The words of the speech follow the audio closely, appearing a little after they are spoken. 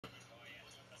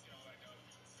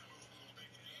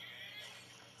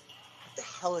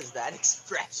hell is that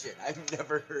expression? I've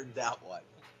never heard that one.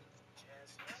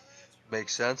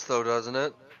 Makes sense though, doesn't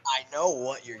it? I know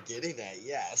what you're getting at,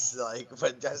 yes. Like,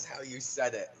 but that's how you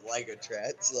said it, like a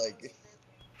Tretz. Like,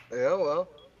 Yeah, well.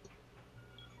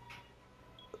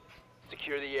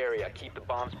 Secure the area. Keep the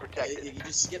bombs protected. you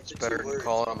just skip the Better two than words.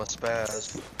 calling him a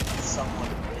spaz. Someone.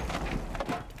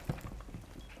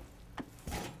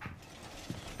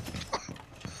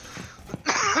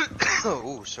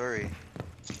 Oh, sorry.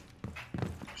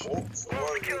 Oh,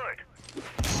 sorry.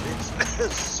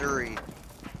 It's Surrey.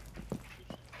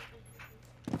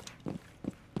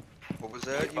 What was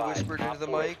that? You whispered into the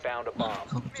mic? Found a bomb.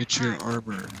 Come get your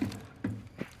armor.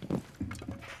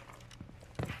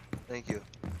 Thank you.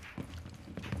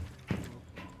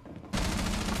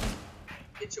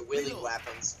 Get your wheeling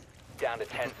weapons. Down to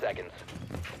 10 seconds.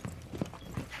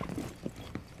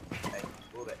 Hey,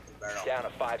 move it. Barrel. Down to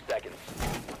 5 seconds.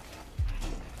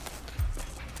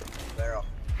 Barrel.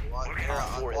 Barrel on 4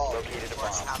 has wall. located a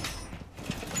bomb.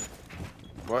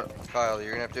 What? Kyle,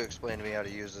 you're gonna have to explain to me how to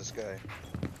use this guy.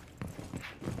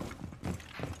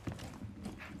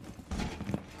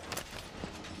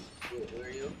 Who are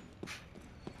you?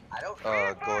 I don't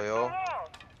know. Goyo.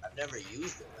 I've never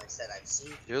used it. I said I've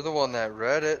seen. You're the one that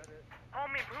read it.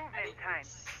 Home improvement time.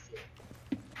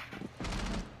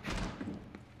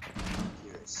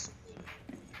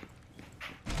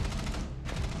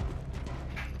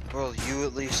 Well, you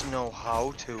at least know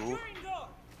how to.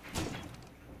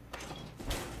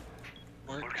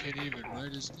 Mark can't even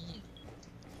write his name.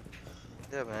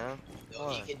 Yeah, man. No,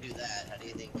 he can do that. How do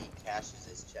you think he cashes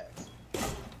his checks?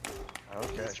 I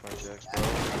don't cash my checks, bro.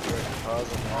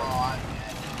 Deposit, man. Oh, I'm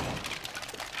mad.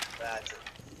 That's it.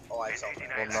 Oh, I saw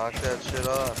that. Well, knock that shit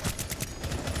off.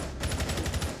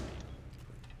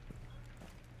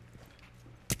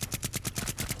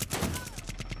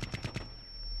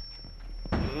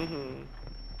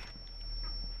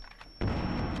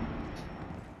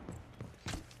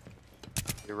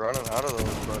 You're running out of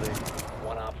those, buddy.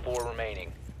 1 op 4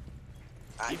 remaining.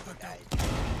 I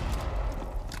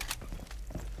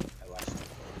watched it.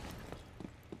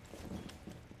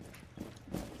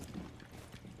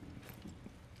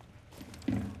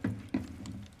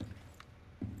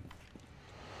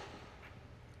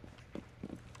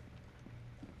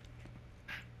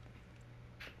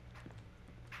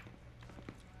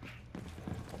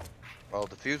 Well,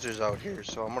 diffuser's out here,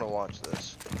 so I'm gonna watch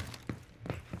this.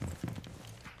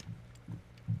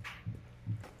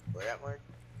 Where at, Mark?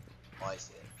 Oh, I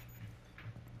see it.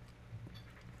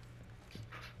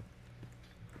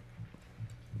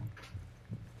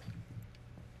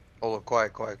 Oh, look,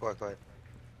 quiet. Oh,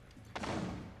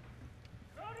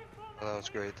 that was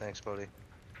great, thanks, buddy.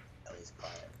 At least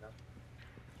quiet, no?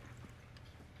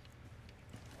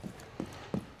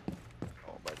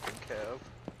 Oh, my big Kev.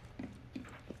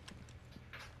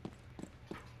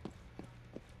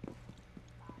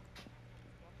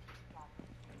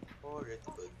 Or it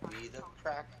could be the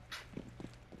crack.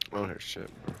 I don't hear shit.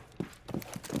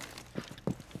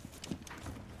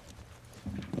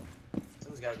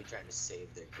 Someone's gotta be trying to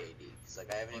save their KD. Cause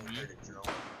like I haven't even heard a drone.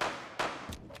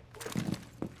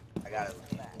 I gotta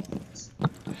look back at this.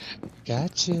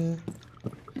 Gotcha.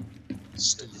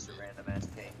 So just a random ass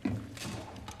ping.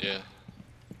 Yeah.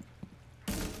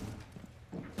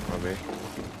 On me.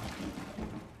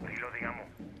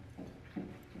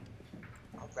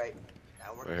 Alright,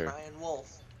 now we're Right here. crying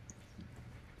wolf.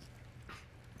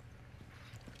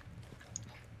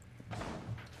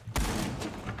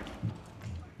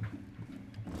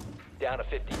 Down to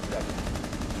 15 seconds.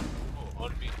 Oh,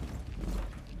 on me.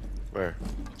 Where?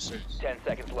 Upstairs. 10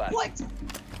 seconds left. What?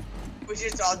 We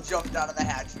just all jumped out of the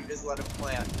hatch. We just let him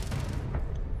plant.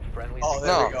 Friendly. Oh,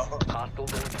 there we go.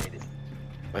 Hostiles eliminated.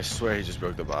 I swear he just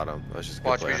broke the bottom. Let's just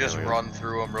Watch me just run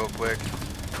through them real quick.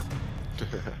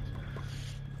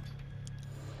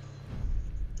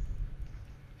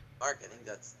 Mark, I think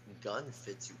that gun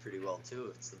fits you pretty well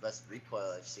too. It's the best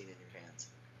recoil I've seen in your hands.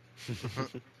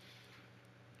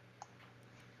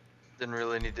 Didn't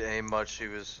really need to aim much. She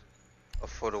was a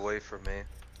foot away from me.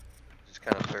 Just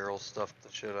kind of barrel stuffed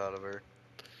the shit out of her.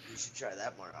 You should try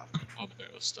that more often. I'll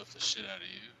barrel stuff the shit out of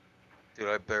you. Dude,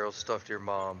 I barrel stuffed your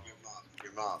mom. Your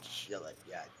mom. Yeah, like,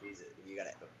 yeah, Jesus. You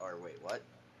gotta, or wait, what?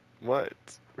 What?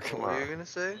 Come What were you on. gonna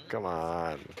say? Come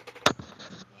on.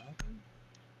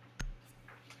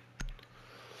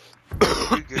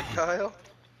 You good, Kyle?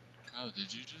 Kyle,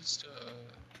 did you just,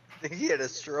 I think he had a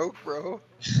stroke, bro.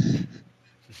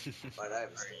 Might I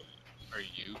have a stroke? are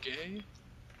you gay?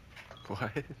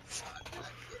 What?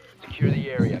 Secure the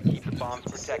area. Keep the bombs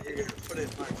You're protected. gonna put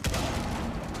it in Mark's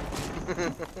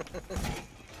mouth.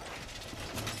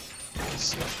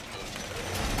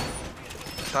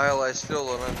 Kyle, I still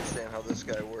don't understand how this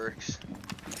guy works.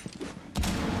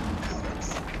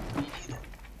 Alex.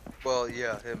 Well,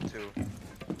 yeah, him too.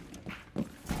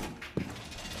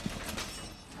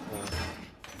 What?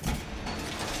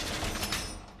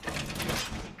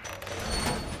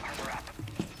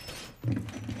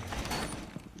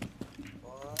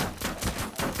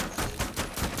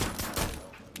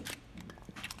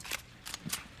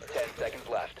 10 seconds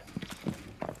left.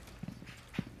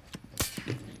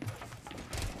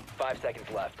 5 seconds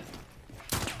left.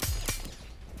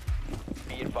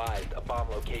 Be advised, a bomb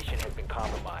location has been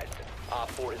compromised. Op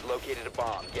 4 has located a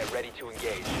bomb. Get ready to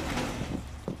engage.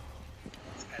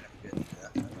 That's kind of good.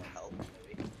 That'll help,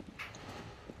 maybe.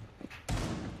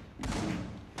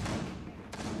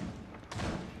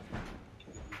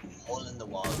 Hole in the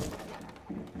wall.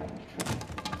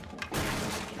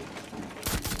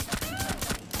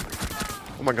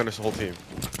 Oh my goodness, the whole team.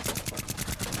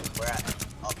 We're at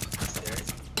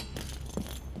upstairs.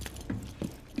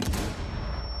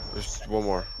 There's one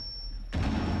more.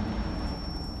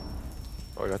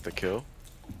 Oh, I got the kill.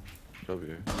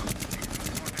 W.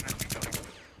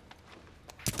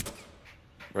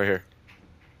 Right here.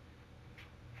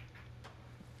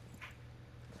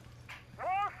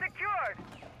 Wall secured.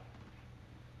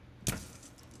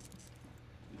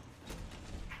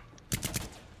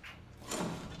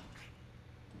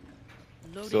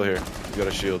 Still here. He's got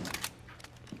a shield.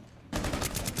 Look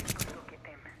at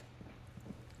them.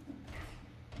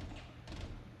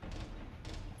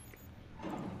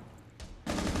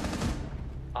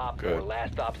 Op 4, Good.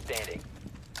 last stop standing.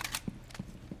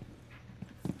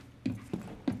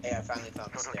 Hey, I finally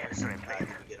found the stairs. Did we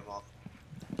get them all?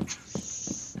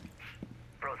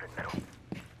 Frozen middle.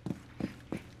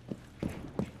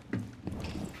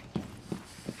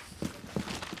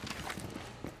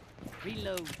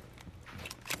 Reload.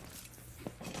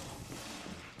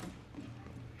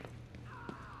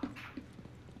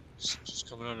 Just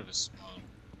coming out of his spawn.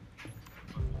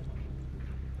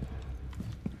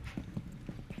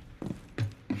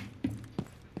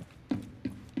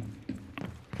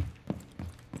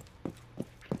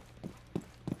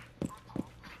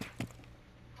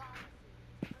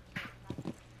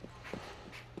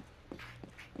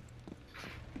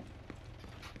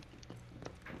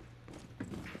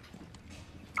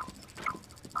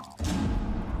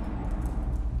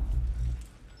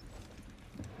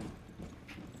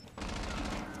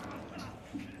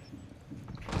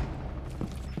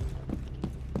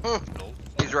 Nope.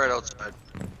 He's right outside.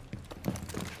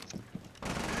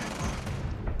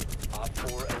 Op 4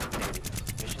 eliminated.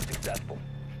 Mission successful.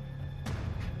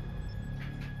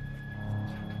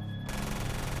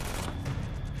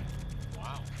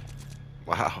 Wow.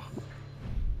 Wow.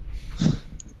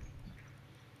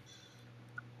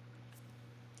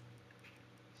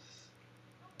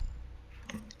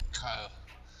 Kyle,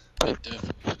 I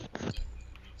definitely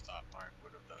thought Mark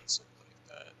would have done something like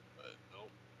that, but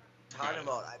nope. Talking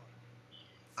about,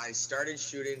 I started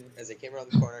shooting as I came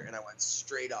around the corner and I went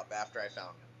straight up after I found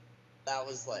him. That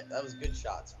was good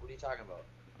shots. What are you talking about?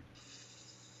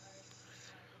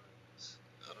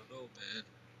 I don't know, man.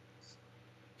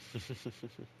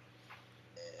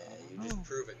 You just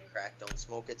prove it. Crack don't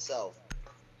smoke itself.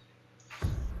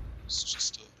 It's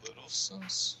just a little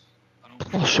sus. I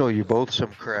don't I'll show you both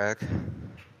some crack.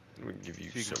 Let me give you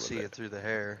If you some can of see it through the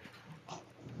hair.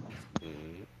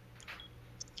 Mhm.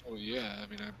 Oh yeah, I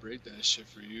mean I break that shit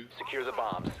for you. Secure the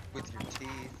bombs. With your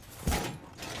teeth.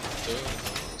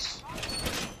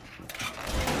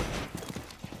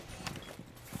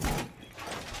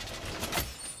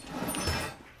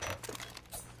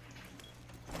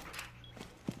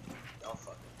 Y'all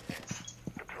fucking pissed.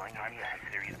 Deploying army has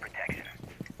serious protection.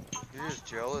 You're just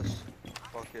jealous.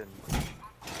 Fucking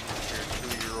your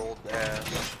 2-year-old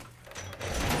ass.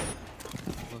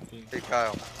 Hey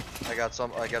Kyle, I got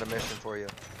a mission for you.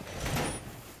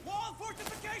 Wall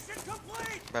fortification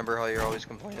complete! Remember how you're always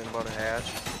complaining about a hatch?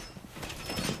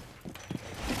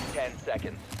 10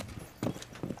 seconds.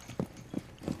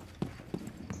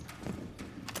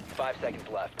 5 seconds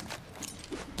left.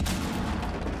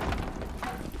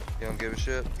 You don't give a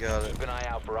shit? Got it. Keep an eye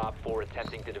out for Op 4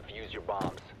 attempting to defuse your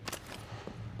bombs.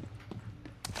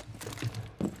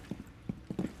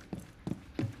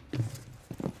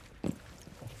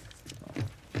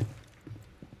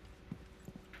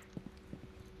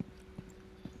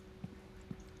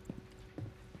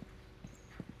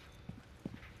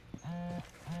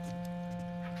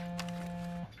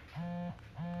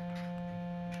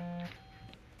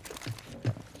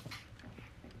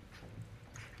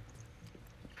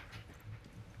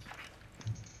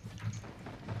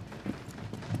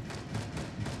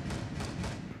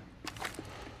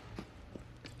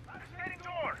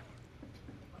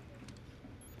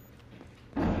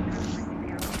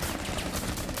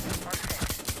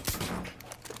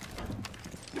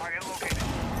 Target located.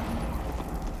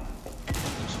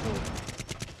 There's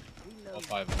 4. All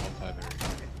 5 area.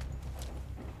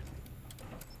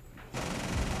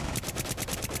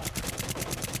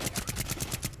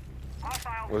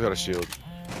 Hostile. We got a shield.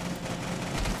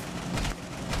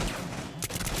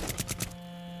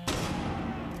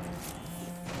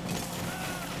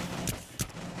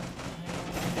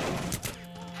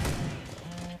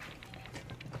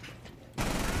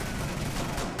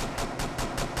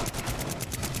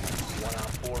 One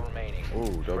on 4 remaining.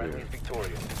 Ooh, W. Friendly's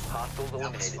victorious. Hostiles That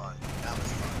was eliminated. fun. That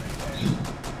was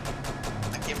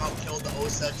fun. I came out, killed the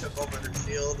OSA, took over her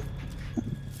shield.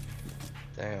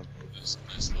 Damn. Nice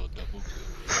little double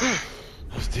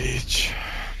kill. Stitch.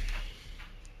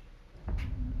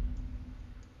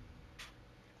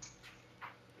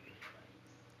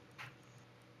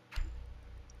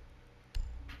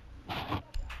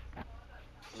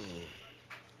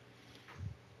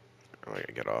 I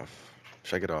gotta get off.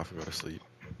 Should I get off and go to sleep?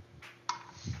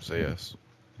 Say yes.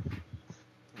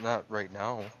 Not right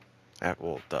now.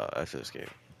 Well, after this game.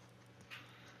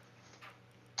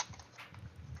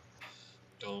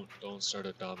 Don't start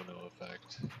a domino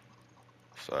effect.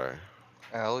 Sorry.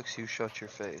 Alex, you shut your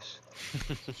face.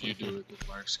 If you do it, then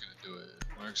Mark's gonna do it.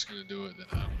 If Mark's gonna do it, then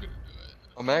I'm gonna do it.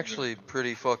 I'm actually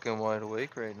pretty fucking wide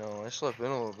awake right now. I slept in a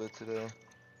little bit today.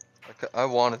 I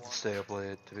wanted to stay up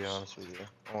late, to be honest with you.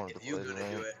 I wanted If to you're play gonna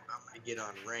tonight. do it, I'm gonna get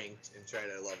on ranked and try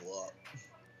to level up.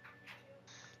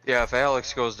 Yeah, if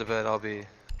Alex goes to bed, I'll be.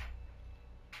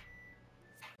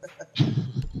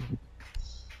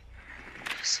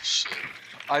 Piece of shit.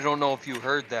 I don't know if you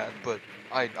heard that, but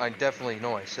I definitely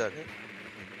know I said it.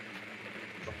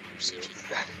 You're such a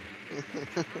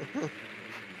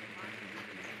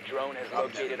Drone has I'm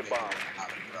located a never bomb. making it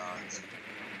out of bronze.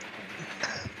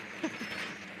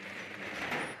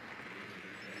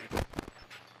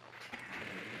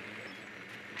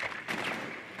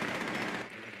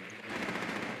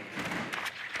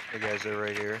 The guys are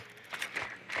right here.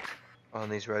 On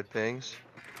these red pings.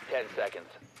 10 seconds.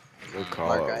 Good call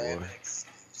Mark, out, I have boy. an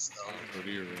excuse though. Go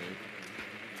to your right.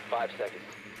 5 seconds.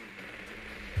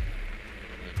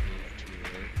 Then move to your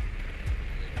right.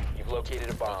 You've located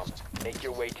a bomb. Make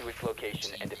your way to its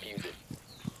location and defuse it.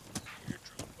 Your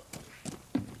drone button.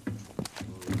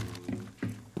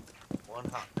 One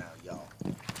hop now, y'all.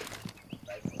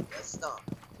 Right foot, let's stomp.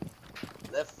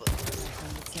 Left foot.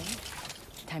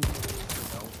 Time to Well,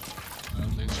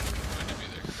 thanks for reminding me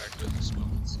that crack doesn't smoke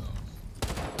itself.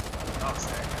 Oh,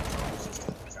 sorry. I was just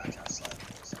gonna cha-cha slide.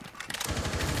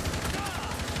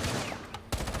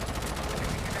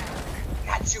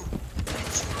 Got you!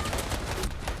 Got you!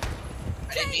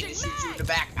 I didn't mean to shoot you in the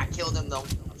back. I killed him though.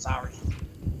 I'm sorry.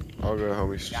 All good,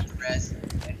 homies. Got the res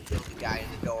and killed the guy in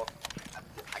the door.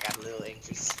 I got a little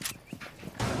anxious.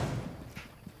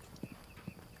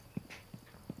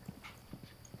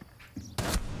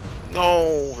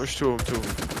 No, there's 2 of them, 2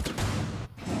 of them.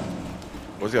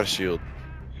 One's got a shield.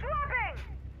 Swapping.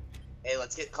 Hey,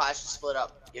 let's get Clash to split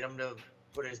up. Get him to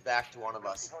put his back to one of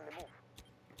us.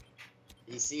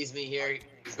 He sees me here.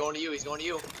 He's going to you. He's going to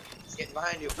you. He's getting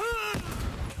behind you.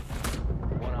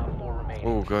 One on 4 remaining.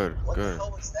 Oh, good, What the good.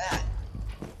 hell was that?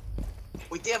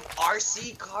 Wait, they have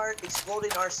RC car,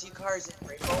 exploding RC cars in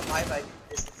Rainbow. Why have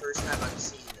this is the first time I'm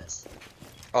seeing this?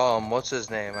 What's his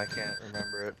name? I can't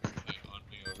remember it. Hey, on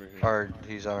me over here.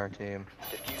 He's on our team.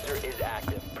 Diffuser is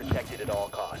active. Protected at all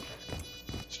costs.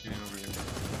 Shooting over here.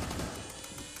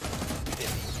 50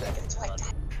 seconds. That's why I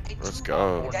died. Let's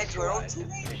go. You died to our own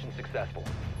teammate? Mission successful.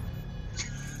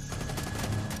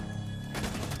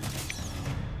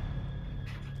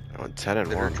 I went 10 and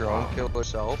Did her 1. drone Wow. kill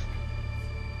herself?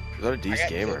 Is that a I decent got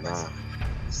game or killed by not? something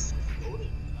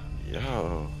exploding.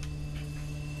 Yo.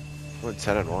 I went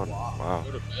 10 and 1. Wow.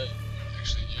 Go to bed.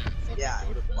 Actually, yeah. Fucking Yeah,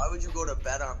 go to bed. why would you go to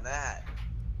bed on that?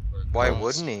 Why Because-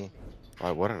 wouldn't he?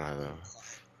 Why wouldn't I though?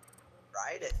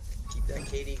 Ride it. Keep that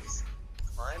KD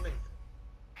climbing.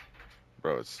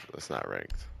 Bro, it's not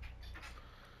ranked.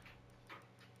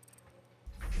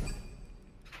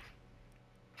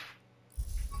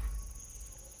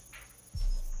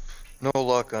 No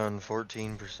luck on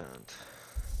 14%.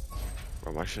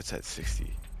 Bro, my shit's at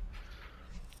 60.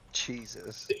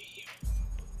 Jesus.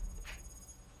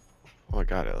 Oh, I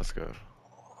got it. Let's go.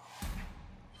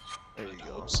 There you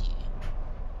go. Oops.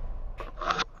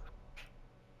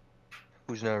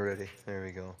 Who's not ready? There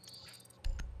we go.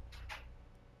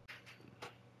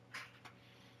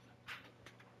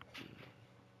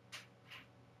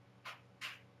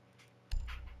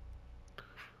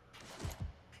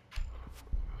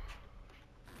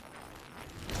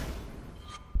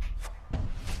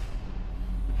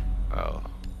 Oh.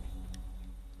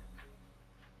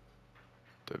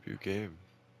 W game.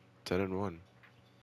 10-1.